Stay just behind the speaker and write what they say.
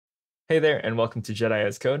Hey there, and welcome to Jedi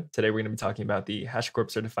as Code. Today we're going to be talking about the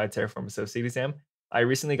Hashicorp Certified Terraform Associate exam. I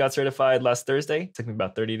recently got certified last Thursday. It took me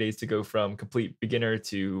about 30 days to go from complete beginner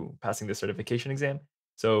to passing the certification exam.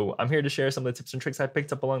 So I'm here to share some of the tips and tricks I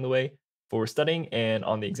picked up along the way for studying and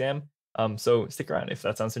on the exam. So stick around if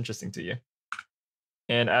that sounds interesting to you.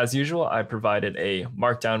 And as usual, I provided a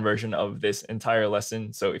markdown version of this entire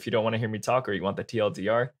lesson. So if you don't want to hear me talk or you want the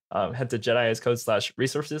TLDR, head to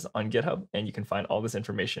JediAsCode/resources on GitHub, and you can find all this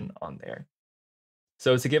information on there.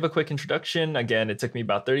 So to give a quick introduction, again, it took me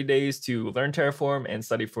about 30 days to learn Terraform and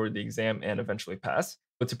study for the exam and eventually pass.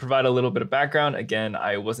 But to provide a little bit of background, again,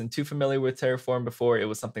 I wasn't too familiar with Terraform before. It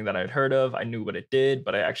was something that I'd heard of. I knew what it did,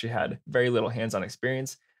 but I actually had very little hands-on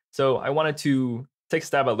experience. So I wanted to take a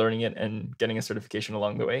stab at learning it and getting a certification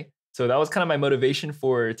along the way. So that was kind of my motivation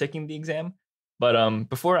for taking the exam. But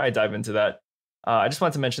before I dive into that, I just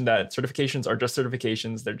wanted to mention that certifications are just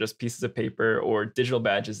certifications. They're just pieces of paper or digital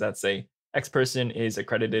badges that say X person is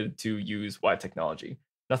accredited to use Y technology.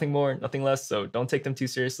 Nothing more, nothing less. So don't take them too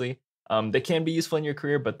seriously. They can be useful in your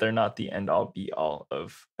career, but they're not the end all be all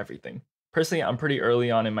of everything. Personally, I'm pretty early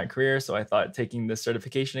on in my career, so I thought taking this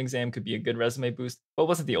certification exam could be a good resume boost, but it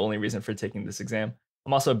wasn't the only reason for taking this exam.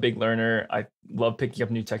 I'm also a big learner. I love picking up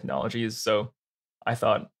new technologies, so I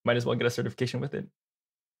thought might as well get a certification with it.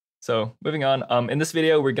 So moving on, in this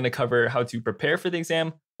video, we're going to cover how to prepare for the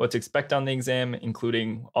exam, what to expect on the exam,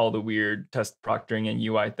 including all the weird test proctoring and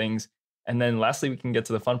UI things. And then lastly, we can get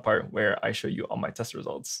to the fun part where I show you all my test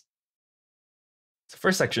results. So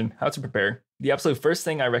first section, how to prepare. The absolute first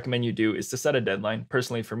thing I recommend you do is to set a deadline.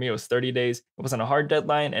 Personally, for me, it was 30 days. It wasn't a hard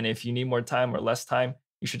deadline, and if you need more time or less time,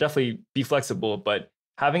 you should definitely be flexible, but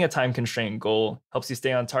having a time constraint goal helps you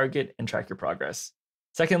stay on target and track your progress.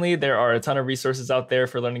 Secondly, there are a ton of resources out there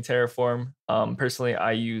for learning Terraform. Personally,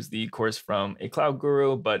 I use the course from a cloud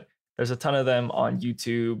guru, but there's a ton of them on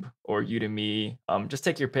YouTube or Udemy. Just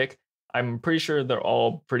take your pick. I'm pretty sure they're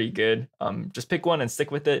all pretty good. Just pick one and stick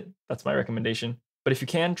with it. That's my recommendation. But if you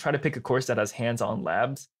can, try to pick a course that has hands-on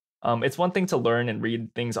labs. It's one thing to learn and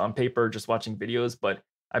read things on paper, just watching videos, but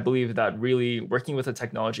I believe that really working with the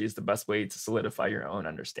technology is the best way to solidify your own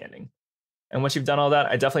understanding. And once you've done all that,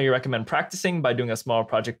 I definitely recommend practicing by doing a small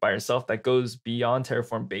project by yourself that goes beyond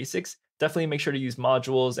Terraform basics. Definitely make sure to use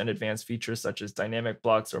modules and advanced features such as dynamic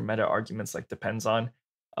blocks or meta arguments like depends on.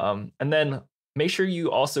 And then make sure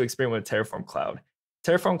you also experiment with Terraform Cloud.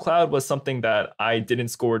 Terraform Cloud was something that I didn't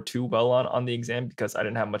score too well on the exam because I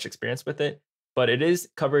didn't have much experience with it, but it is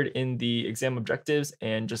covered in the exam objectives,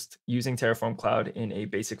 and just using Terraform Cloud in a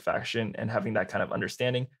basic fashion and having that kind of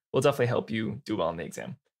understanding will definitely help you do well in the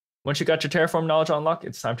exam. Once you got your Terraform knowledge on lock,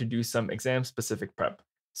 it's time to do some exam-specific prep.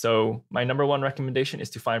 So my number one recommendation is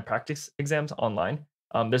to find practice exams online.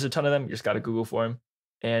 There's a ton of them. You just got to Google for them.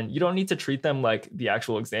 And you don't need to treat them like the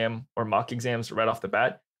actual exam or mock exams right off the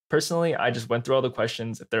bat. Personally, I just went through all the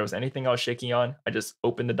questions. If there was anything I was shaky on, I just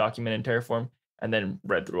opened the document in Terraform and then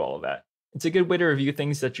read through all of that. It's a good way to review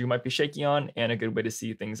things that you might be shaky on and a good way to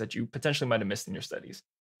see things that you potentially might have missed in your studies.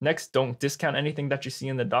 Next, don't discount anything that you see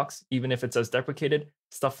in the docs, even if it says deprecated.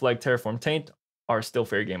 Stuff like Terraform Taint are still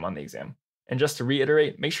fair game on the exam. And just to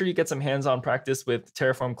reiterate, make sure you get some hands-on practice with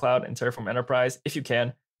Terraform Cloud and Terraform Enterprise if you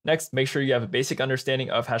can. Next, make sure you have a basic understanding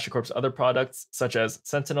of HashiCorp's other products, such as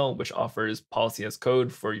Sentinel, which offers policy as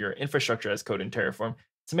code for your infrastructure as code in Terraform,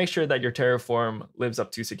 to make sure that your Terraform lives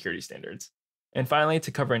up to security standards. And finally, to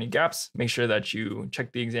cover any gaps, make sure that you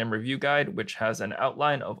check the exam review guide, which has an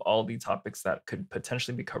outline of all the topics that could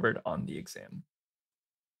potentially be covered on the exam.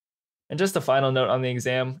 And just a final note on the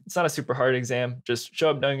exam, it's not a super hard exam. Just show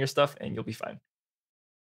up knowing your stuff and you'll be fine.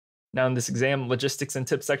 Now in this exam logistics and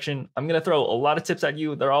tips section, I'm going to throw a lot of tips at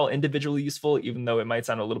you. They're all individually useful, even though it might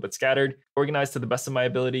sound a little bit scattered, organized to the best of my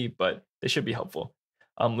ability, but they should be helpful.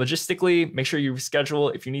 Logistically, make sure you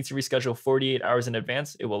reschedule. If you need to reschedule 48 hours in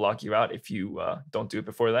advance, it will lock you out if you don't do it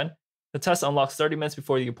before then. The test unlocks 30 minutes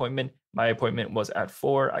before the appointment. My appointment was at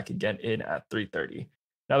 4. I could get in at 3:30.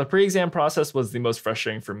 Now, the pre-exam process was the most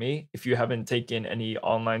frustrating for me. If you haven't taken any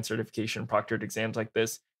online certification proctored exams like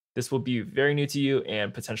this will be very new to you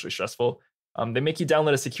and potentially stressful. They make you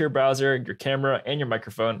download a secure browser. Your camera and your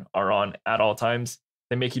microphone are on at all times.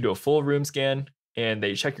 They make you do a full room scan, and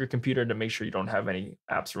they check your computer to make sure you don't have any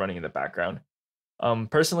apps running in the background.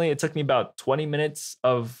 Personally, it took me about 20 minutes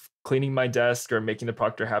of cleaning my desk or making the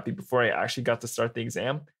proctor happy before I actually got to start the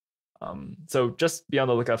exam. So just be on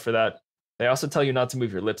the lookout for that. They also tell you not to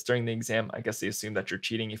move your lips during the exam. I guess they assume that you're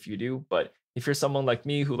cheating if you do, but if you're someone like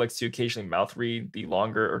me who likes to occasionally mouth read the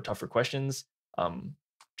longer or tougher questions,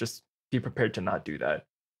 just be prepared to not do that.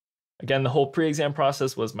 Again, the whole pre-exam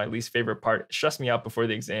process was my least favorite part. It stressed me out before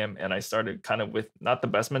the exam, and I started kind of with not the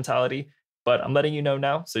best mentality, but I'm letting you know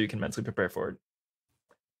now so you can mentally prepare for it.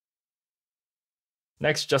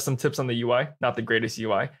 Next, just some tips on the UI, not the greatest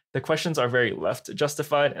UI. The questions are very left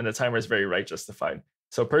justified and the timer is very right justified.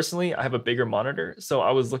 So personally, I have a bigger monitor. So I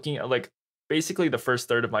was looking at like basically the first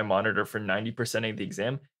third of my monitor for 90% of the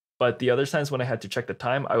exam. But the other times when I had to check the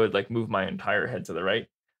time, I would like move my entire head to the right.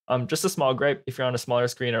 Just a small gripe. If you're on a smaller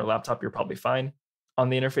screen or a laptop, you're probably fine. On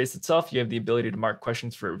the interface itself, you have the ability to mark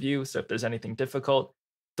questions for review. So if there's anything difficult,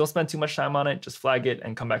 don't spend too much time on it. Just flag it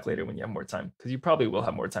and come back later when you have more time, because you probably will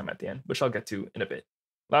have more time at the end, which I'll get to in a bit.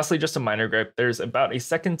 Lastly, just a minor gripe. There's about a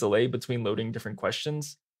second delay between loading different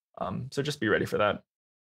questions. So just be ready for that.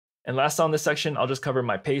 And last on this section, I'll just cover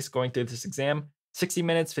my pace going through this exam. 60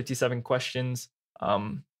 minutes, 57 questions.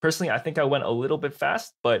 Personally, I think I went a little bit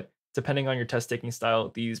fast, but depending on your test taking style,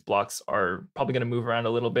 these blocks are probably going to move around a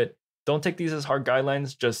little bit. Don't take these as hard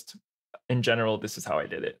guidelines, just in general, this is how I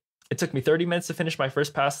did it. It took me 30 minutes to finish my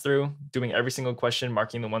first pass through, doing every single question,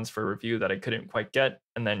 marking the ones for review that I couldn't quite get.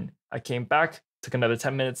 And then I came back, took another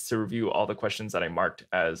 10 minutes to review all the questions that I marked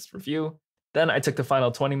as review. Then I took the final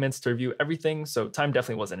 20 minutes to review everything, so time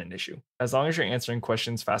definitely wasn't an issue. As long as you're answering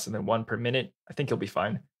questions faster than 1 per minute, I think you'll be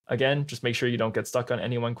fine. Again, just make sure you don't get stuck on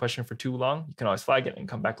any one question for too long. You can always flag it and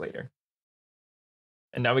come back later.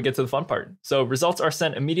 And now we get to the fun part. So results are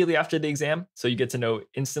sent immediately after the exam, so you get to know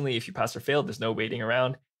instantly if you passed or failed. There's no waiting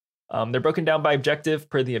around. They're broken down by objective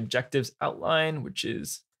per the objectives outline, which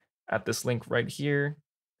is at this link right here.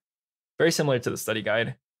 Very similar to the study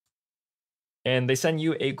guide. And they send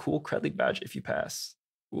you a cool Credly badge if you pass.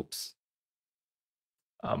 Oops.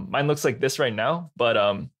 Mine looks like this right now,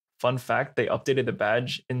 but fun fact, they updated the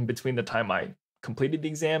badge in between the time I completed the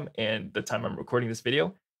exam and the time I'm recording this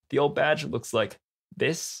video. The old badge looks like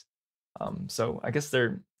this. So I guess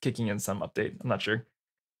they're kicking in some update. I'm not sure.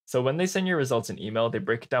 So when they send your results in email, they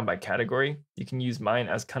break it down by category. You can use mine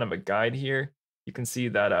as kind of a guide here. You can see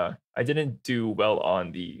that I didn't do well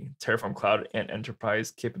on the Terraform Cloud and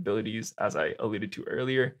Enterprise capabilities, as I alluded to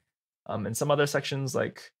earlier. In some other sections,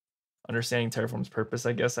 like understanding Terraform's purpose,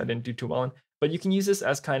 I guess I didn't do too well in. But you can use this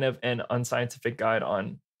as kind of an unscientific guide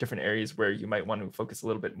on different areas where you might want to focus a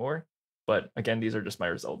little bit more. But again, these are just my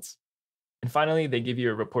results. And finally, they give you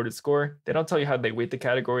a reported score. They don't tell you how they weight the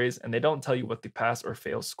categories, and they don't tell you what the pass or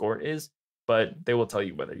fail score is, but they will tell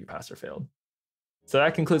you whether you passed or failed. So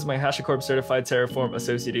that concludes my Hashicorp Certified Terraform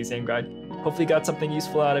Associate Exam Guide. Hopefully you got something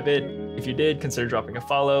useful out of it. If you did, consider dropping a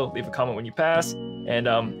follow, leave a comment when you pass. And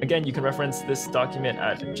again, you can reference this document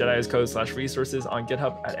at JediIsCode/resources on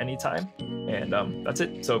GitHub at any time. And that's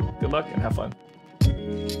it. So good luck and have fun.